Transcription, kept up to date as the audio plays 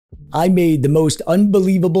I made the most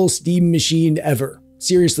unbelievable Steam machine ever.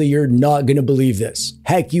 Seriously, you're not gonna believe this.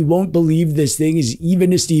 Heck, you won't believe this thing is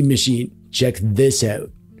even a Steam machine. Check this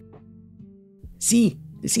out. See,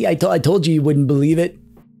 I told you wouldn't believe it.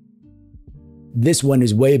 This one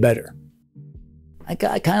is way better. I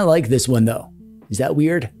kind of like this one though. Is that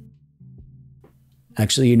weird?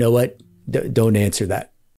 Actually, you know what? Don't answer that.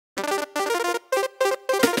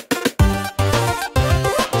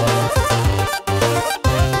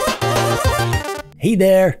 Hey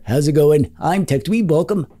there, how's it going? I'm TechDweeb,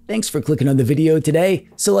 welcome. Thanks for clicking on the video today.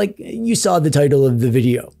 So like, you saw the title of the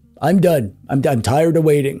video. I'm done. I'm tired of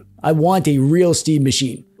waiting. I want a real Steam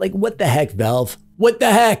machine. Like, what the heck, Valve? What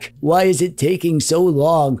the heck? Why is it taking so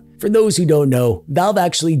long? For those who don't know, Valve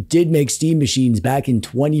actually did make Steam machines back in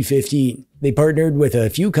 2015. They partnered with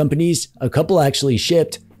a few companies, a couple actually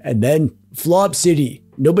shipped, and then Flop City.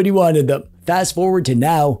 Nobody wanted them. Fast forward to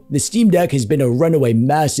now, the Steam Deck has been a runaway,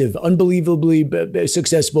 massive, unbelievably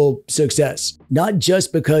successful success. Not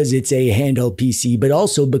just because it's a handheld PC, but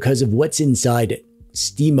also because of what's inside it.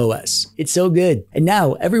 SteamOS. It's so good. And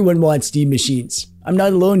now everyone wants Steam machines. I'm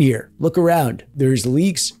not alone here. Look around. There's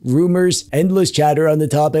leaks, rumors, endless chatter on the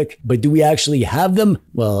topic, but do we actually have them?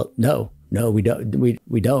 Well, no, we don't.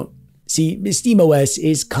 We don't. See, SteamOS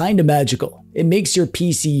is kinda magical. It makes your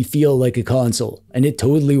PC feel like a console, and it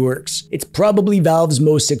totally works. It's probably Valve's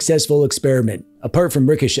most successful experiment, apart from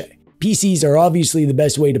Ricochet. PCs are obviously the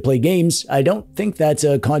best way to play games. I don't think that's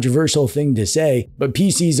a controversial thing to say, but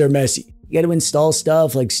PCs are messy. You got to install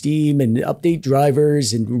stuff like Steam and update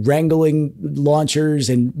drivers and wrangling launchers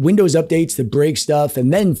and Windows updates to break stuff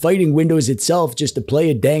and then fighting Windows itself just to play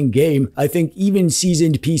a dang game. I think even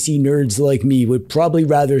seasoned PC nerds like me would probably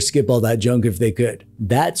rather skip all that junk if they could.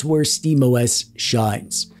 That's where SteamOS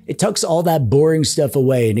shines. It tucks all that boring stuff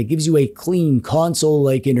away and it gives you a clean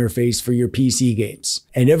console-like interface for your PC games.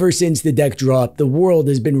 And ever since the deck dropped, the world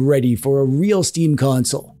has been ready for a real Steam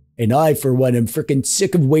console. And I, for one, am freaking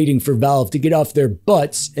sick of waiting for Valve to get off their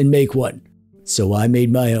butts and make one. So I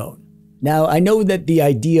made my own. Now, I know that the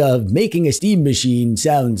idea of making a Steam machine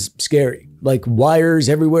sounds scary. Like wires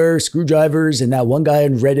everywhere, screwdrivers, and that one guy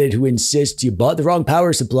on Reddit who insists you bought the wrong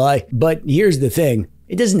power supply. But here's the thing.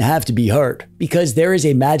 It doesn't have to be hard, because there is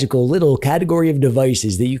a magical little category of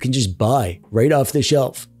devices that you can just buy right off the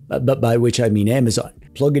shelf. But by which I mean Amazon.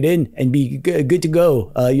 Plug it in and be good to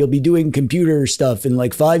go. You'll be doing computer stuff in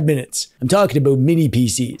like 5 minutes. I'm talking about mini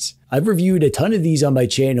PCs. I've reviewed a ton of these on my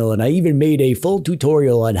channel and I even made a full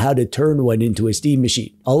tutorial on how to turn one into a Steam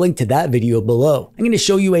machine. I'll link to that video below. I'm going to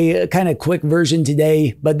show you a kind of quick version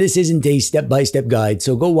today, but this isn't a step-by-step guide,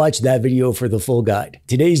 so go watch that video for the full guide.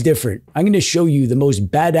 Today's different. I'm going to show you the most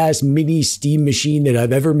badass mini Steam machine that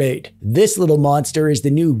I've ever made. This little monster is the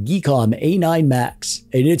new Geekom A9 Max,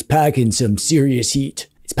 and it's packing some serious heat.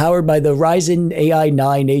 It's powered by the Ryzen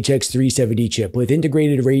AI9 HX370 chip with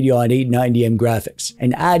integrated Radeon 890M graphics,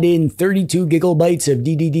 and add in 32 gigabytes of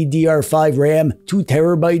DDR5 RAM, 2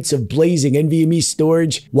 terabytes of blazing NVMe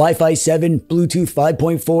storage, Wi-Fi 7, Bluetooth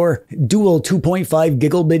 5.4, dual 2.5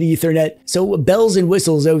 gigabit Ethernet, so bells and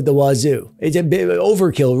whistles out the wazoo. It's a bit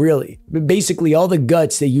overkill really, but basically all the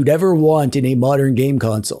guts that you'd ever want in a modern game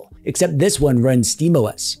console. Except this one runs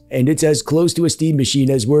SteamOS, and it's as close to a Steam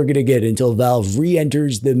machine as we're gonna get until Valve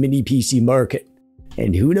re-enters the mini PC market.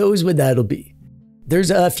 And who knows what that'll be.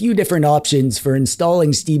 There's a few different options for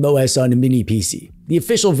installing SteamOS on a mini PC. The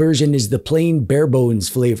official version is the plain bare bones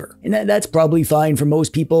flavor, and that's probably fine for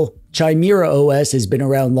most people. Chimera OS has been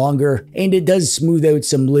around longer, and it does smooth out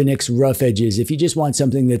some Linux rough edges if you just want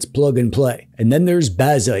something that's plug and play. And then there's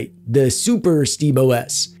Bazzite, the super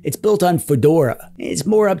SteamOS. It's built on Fedora. It's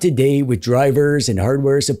more up to date with drivers and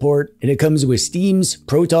hardware support, and it comes with Steams,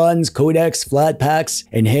 Protons, codecs, Flatpaks,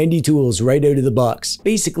 and handy tools right out of the box.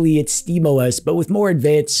 Basically, it's SteamOS, but with more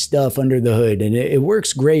advanced stuff under the hood, and it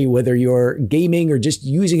works great whether you're gaming or just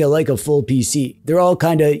using it like a full PC. They're all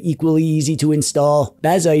kind of equally easy to install.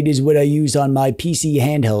 Bazzite is what I use on my PC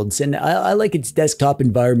handhelds, and I like its desktop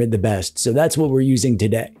environment the best, so that's what we're using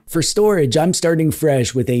today. For storage, I'm starting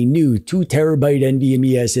fresh with a new 2 terabyte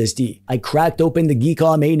NVMe SSD. I cracked open the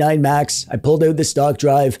Geekom A9 Max, I pulled out the stock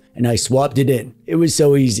drive, and I swapped it in. It was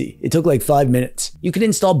so easy. It took like 5 minutes. You can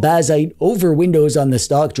install Bazzite over Windows on the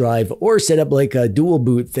stock drive or set up like a dual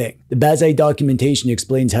boot thing. The Bazzite documentation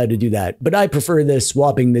explains how to do that, but I prefer the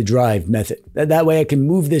swapping the drive method. That way I can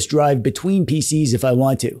move this drive between PCs if I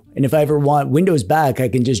want to. And if I ever want Windows back, I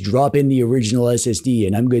can just drop in the original SSD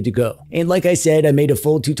and I'm good to go. And like I said, I made a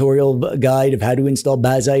full tutorial tutorial guide of how to install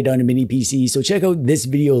Bazzite on a mini PC, so check out this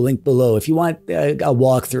video link below if you want a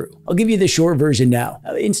walkthrough. I'll give you the short version now.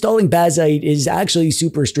 Installing Bazzite is actually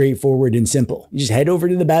super straightforward and simple. You just head over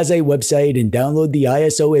to the Bazzite website and download the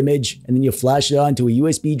ISO image, and then you flash it onto a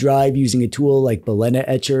USB drive using a tool like Balena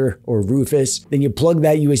Etcher or Rufus. Then you plug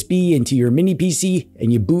that USB into your mini PC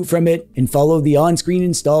and you boot from it and follow the on-screen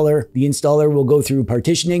installer. The installer will go through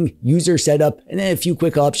partitioning, user setup, and then a few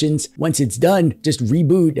quick options. Once it's done, just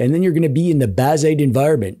reboot, and then you're going to be in the Bazzite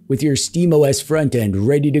environment with your SteamOS front end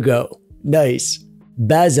ready to go. Nice.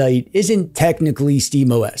 Bazzite isn't technically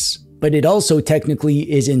SteamOS, but it also technically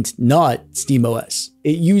isn't not SteamOS.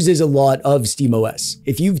 It uses a lot of SteamOS.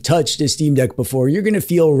 If you've touched a Steam Deck before, you're going to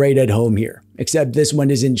feel right at home here. Except this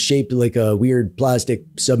one isn't shaped like a weird plastic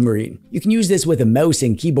submarine. You can use this with a mouse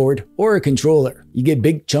and keyboard or a controller. You get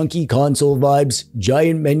big chunky console vibes,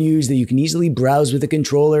 giant menus that you can easily browse with a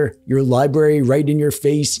controller, your library right in your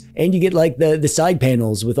face, and you get like the side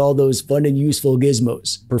panels with all those fun and useful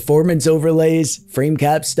gizmos. Performance overlays, frame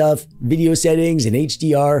cap stuff, video settings, and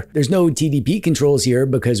HDR. There's no TDP controls here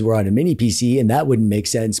because we're on a mini PC and that wouldn't make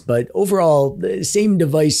sense, but overall, the same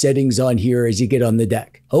device settings on here as you get on the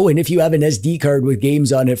deck. Oh, and if you have an SD card with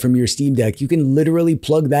games on it from your Steam Deck, you can literally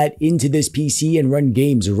plug that into this PC and run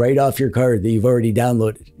games right off your card that you've already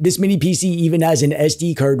downloaded. This mini PC even has an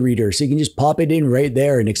SD card reader, so you can just pop it in right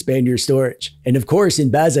there and expand your storage. And of course, in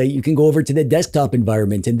Bazzite, you can go over to the desktop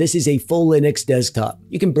environment, and this is a full Linux desktop.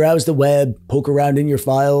 You can browse the web, poke around in your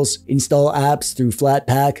files, install apps through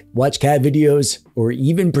Flatpak, watch cat videos, or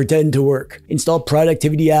even pretend to work. Install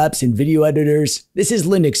productivity apps and video editors. This is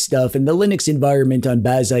Linux stuff, and the Linux environment on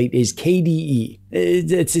Bazzite is KDE.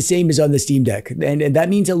 It's the same as on the Steam Deck, and that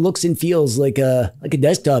means it looks and feels like a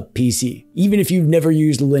desktop PC. Even if you've never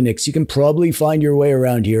used Linux, you can probably find your way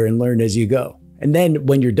around here and learn as you go. And then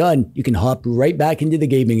when you're done, you can hop right back into the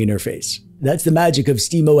gaming interface. That's the magic of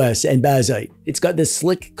SteamOS and Bazzite. It's got this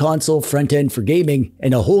slick console front end for gaming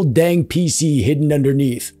and a whole dang PC hidden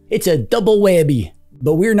underneath. It's a double whammy.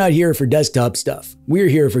 But we're not here for desktop stuff. We're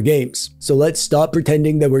here for games. So let's stop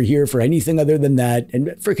pretending that we're here for anything other than that and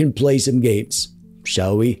frickin' play some games.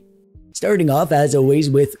 Shall we? Starting off as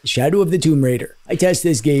always with Shadow of the Tomb Raider. I test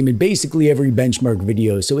this game in basically every benchmark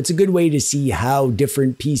video, so it's a good way to see how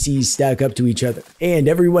different PCs stack up to each other. And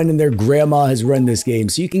everyone and their grandma has run this game,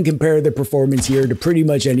 so you can compare the performance here to pretty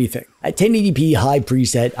much anything. At 1080p high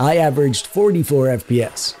preset, I averaged 44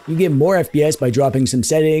 FPS. You get more FPS by dropping some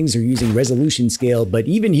settings or using resolution scale, but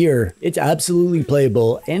even here, it's absolutely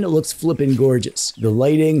playable and it looks flippin' gorgeous. The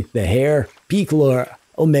lighting, the hair, peak Laura.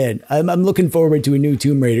 Oh man, I'm looking forward to a new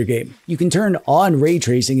Tomb Raider game. You can turn on ray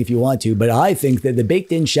tracing if you want to, but I think that the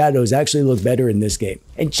baked-in shadows actually look better in this game.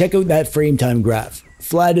 And check out that frame time graph.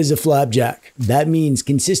 Flat as a flapjack. That means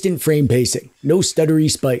consistent frame pacing, no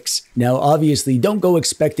stuttery spikes. Now obviously don't go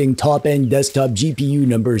expecting top-end desktop GPU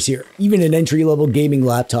numbers here. Even an entry-level gaming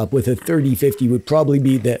laptop with a 3050 would probably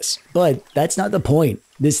beat this. But that's not the point.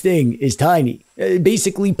 This thing is tiny,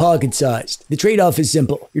 basically pocket-sized. The trade-off is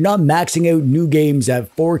simple. You're not maxing out new games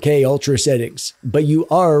at 4K ultra settings, but you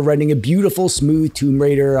are running a beautiful, smooth Tomb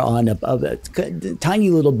Raider on a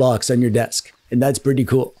tiny little box on your desk, and that's pretty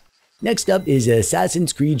cool. Next up is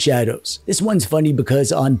Assassin's Creed Shadows. This one's funny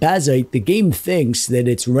because on Bazzite, the game thinks that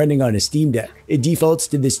it's running on a Steam Deck. It defaults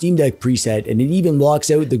to the Steam Deck preset and it even locks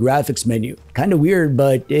out the graphics menu. Kinda weird,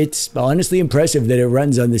 but it's honestly impressive that it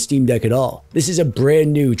runs on the Steam Deck at all. This is a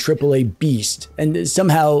brand new AAA beast, and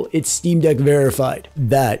somehow it's Steam Deck verified.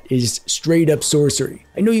 That is straight up sorcery.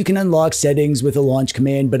 I know you can unlock settings with a launch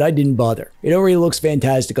command, but I didn't bother. It already looks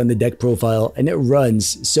fantastic on the deck profile, and it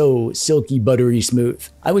runs so silky buttery smooth.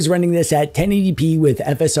 I was running this at 1080p with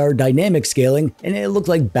FSR dynamic scaling, and it looked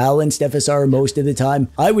like balanced FSR most of the time.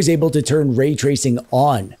 I was able to turn ray tracing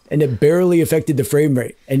on, and it barely affected the frame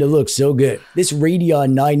rate, and it looks so good. This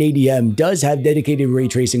Radeon 980M does have dedicated ray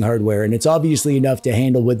tracing hardware, and it's obviously enough to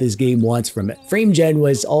handle what this game wants from it. Frame gen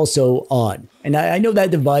was also on. And I know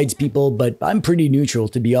that divides people, but I'm pretty neutral,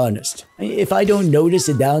 to be honest. If I don't notice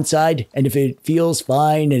a downside, and if it feels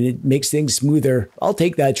fine and it makes things smoother, I'll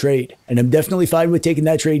take that trade. And I'm definitely fine with taking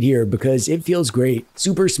that trade here because it feels great.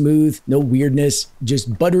 Super smooth, no weirdness,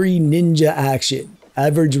 just buttery ninja action.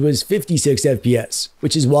 Average was 56 FPS,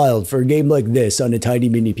 which is wild for a game like this on a tiny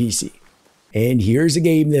mini PC. And here's a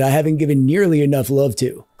game that I haven't given nearly enough love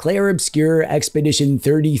to. Clair Obscur Expedition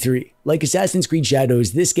 33. Like Assassin's Creed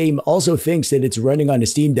Shadows, this game also thinks that it's running on a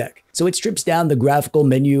Steam Deck, so it strips down the graphical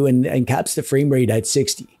menu and caps the frame rate at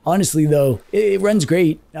 60. Honestly though, it runs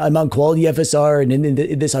great. I'm on quality FSR, and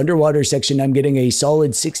in this underwater section I'm getting a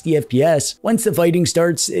solid 60 FPS. Once the fighting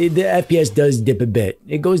starts, the FPS does dip a bit.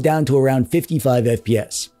 It goes down to around 55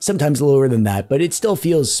 FPS, sometimes lower than that, but it still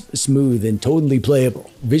feels smooth and totally playable.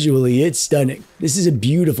 Visually, it's stunning. This is a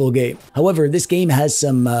beautiful game. However, this game has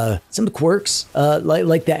some quirks,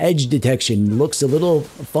 like the edge detection looks a little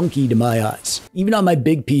funky to my eyes. Even on my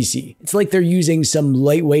big PC, it's like they're using some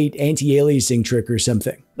lightweight anti-aliasing trick or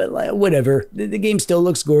something. But whatever, the game still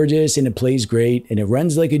looks gorgeous and it plays great and it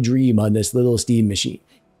runs like a dream on this little Steam machine.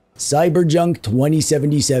 Cyberpunk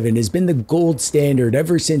 2077 has been the gold standard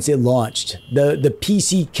ever since it launched. The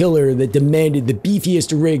PC killer that demanded the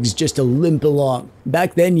beefiest rigs just to limp along.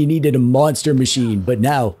 Back then you needed a monster machine, but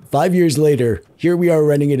now, 5 years later, here we are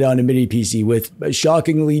running it on a mini PC with a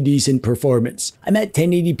shockingly decent performance. I'm at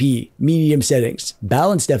 1080p, medium settings,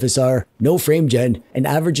 balanced FSR, no frame gen, and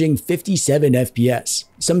averaging 57 FPS,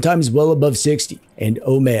 sometimes well above 60. And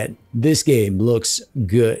oh man, this game looks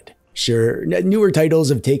good. Sure, newer titles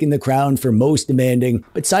have taken the crown for most demanding,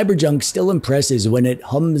 but Cyberpunk still impresses when it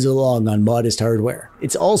hums along on modest hardware.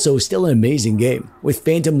 It's also still an amazing game, with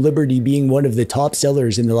Phantom Liberty being one of the top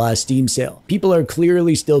sellers in the last Steam sale. People are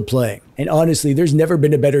clearly still playing, and honestly, there's never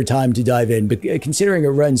been a better time to dive in, but considering it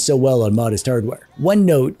runs so well on modest hardware. One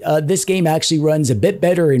note, this game actually runs a bit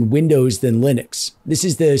better in Windows than Linux. This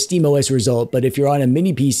is the SteamOS result, but if you're on a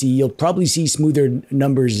mini PC, you'll probably see smoother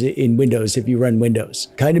numbers in Windows if you run Windows.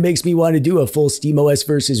 Kinda makes me want to do a full SteamOS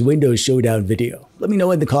versus Windows showdown video. Let me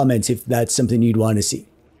know in the comments if that's something you'd want to see.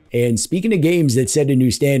 And speaking of games that set a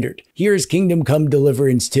new standard, here's Kingdom Come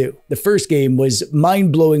Deliverance 2. The first game was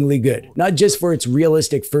mind-blowingly good, not just for its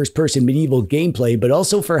realistic first-person medieval gameplay, but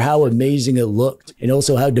also for how amazing it looked, and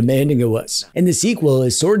also how demanding it was. And the sequel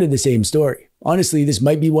is sort of the same story. Honestly, this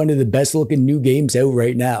might be one of the best looking new games out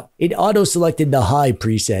right now. It auto-selected the high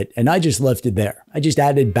preset, and I just left it there. I just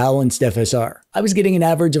added balanced FSR. I was getting an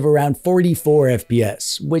average of around 44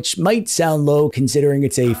 FPS, which might sound low considering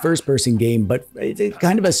it's a first-person game, but it's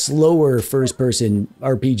kind of a slower first-person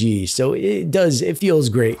RPG, so it feels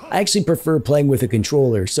great. I actually prefer playing with a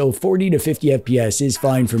controller, so 40 to 50 FPS is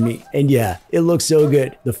fine for me. And yeah, it looks so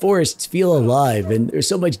good. The forests feel alive, and there's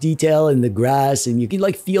so much detail in the grass, and you can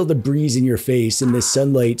like feel the breeze in your face and the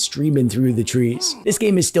sunlight streaming through the trees. This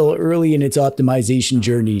game is still early in its optimization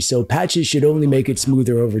journey, so patches should only make it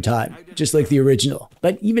smoother over time, just like the original.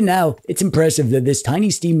 But even now, it's impressive that this tiny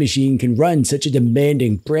Steam machine can run such a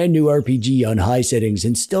demanding, brand new RPG on high settings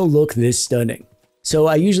and still look this stunning. So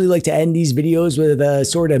I usually like to end these videos with a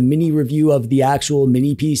sort of mini review of the actual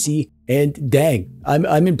mini PC, and dang,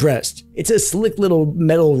 I'm impressed. It's a slick little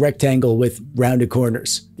metal rectangle with rounded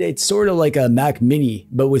corners. It's sort of like a Mac Mini,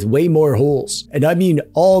 but with way more holes. And I mean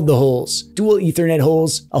all the holes. Dual Ethernet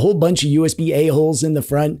holes, a whole bunch of USB-A holes in the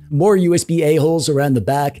front, more USB-A holes around the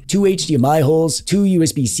back, 2 HDMI holes, 2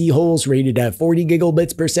 USB-C holes rated at 40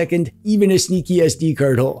 gigabits per second, even a sneaky SD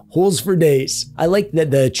card hole. Holes for days. I like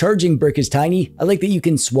that the charging brick is tiny. I like that you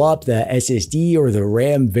can swap the SSD or the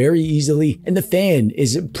RAM very easily. And the fan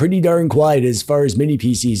is pretty darn quiet as far as mini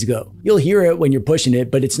PCs go. You'll hear it when you're pushing it,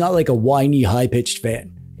 but it's not like a whiny high-pitched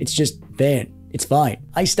fan. It's just fan. It's fine.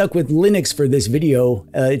 I stuck with Linux for this video.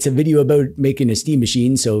 It's a video about making a Steam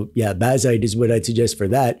machine, so yeah, Bazzite is what I'd suggest for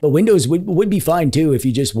that. But Windows would be fine too if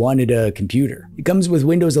you just wanted a computer. It comes with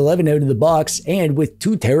Windows 11 out of the box, and with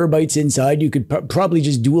 2 terabytes inside, you could probably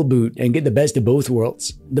just dual boot and get the best of both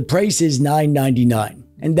worlds. The price is $9.99,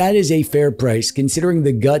 and that is a fair price considering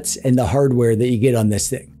the guts and the hardware that you get on this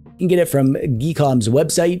thing. You can get it from Geekom's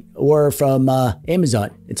website or from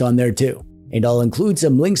Amazon. It's on there too. And I'll include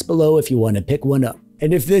some links below if you want to pick one up.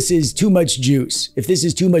 And if this is too much juice, if this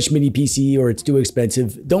is too much mini PC or it's too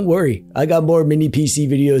expensive, don't worry. I got more mini PC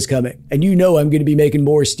videos coming. And you know I'm going to be making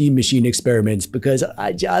more Steam machine experiments because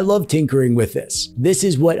I love tinkering with this. This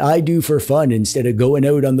is what I do for fun instead of going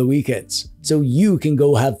out on the weekends. So you can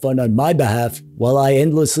go have fun on my behalf while I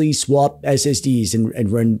endlessly swap SSDs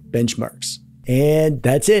and run benchmarks. And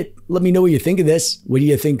that's it. Let me know what you think of this. What do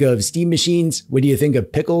you think of Steam machines? What do you think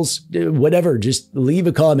of pickles? Whatever, just leave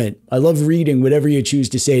a comment. I love reading whatever you choose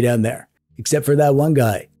to say down there. Except for that one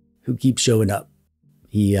guy who keeps showing up.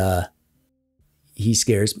 He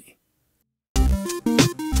scares me.